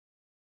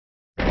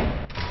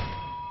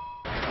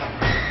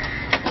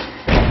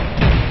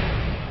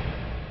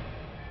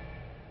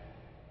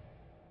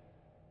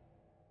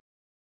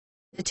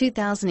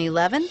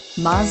2011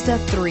 Mazda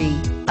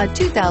 3. A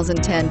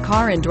 2010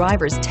 Car and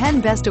Driver's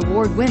 10 Best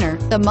Award winner,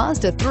 the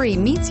Mazda 3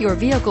 meets your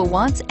vehicle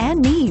wants and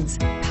needs.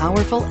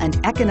 Powerful and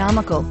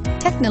economical,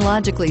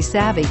 technologically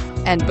savvy,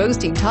 and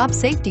boasting top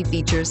safety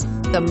features,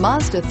 the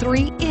Mazda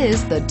 3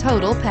 is the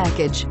total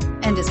package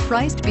and is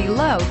priced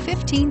below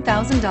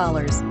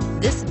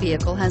 $15,000. This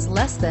vehicle has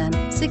less than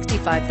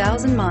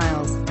 65,000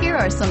 miles. Here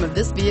are some of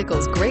this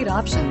vehicle's great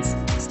options: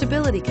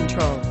 stability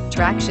control,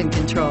 traction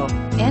control,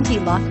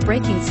 anti-lock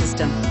braking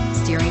system,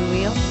 steering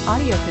wheel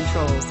audio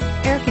controls,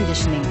 air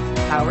conditioning,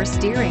 power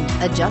steering,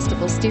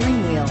 adjustable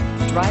steering wheel,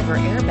 driver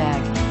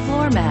airbag,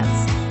 floor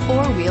mats,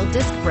 four-wheel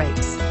disc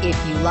brakes. If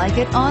you like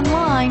it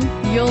online,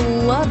 you'll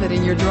love it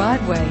in your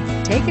driveway.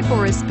 Take it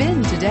for a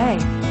spin today.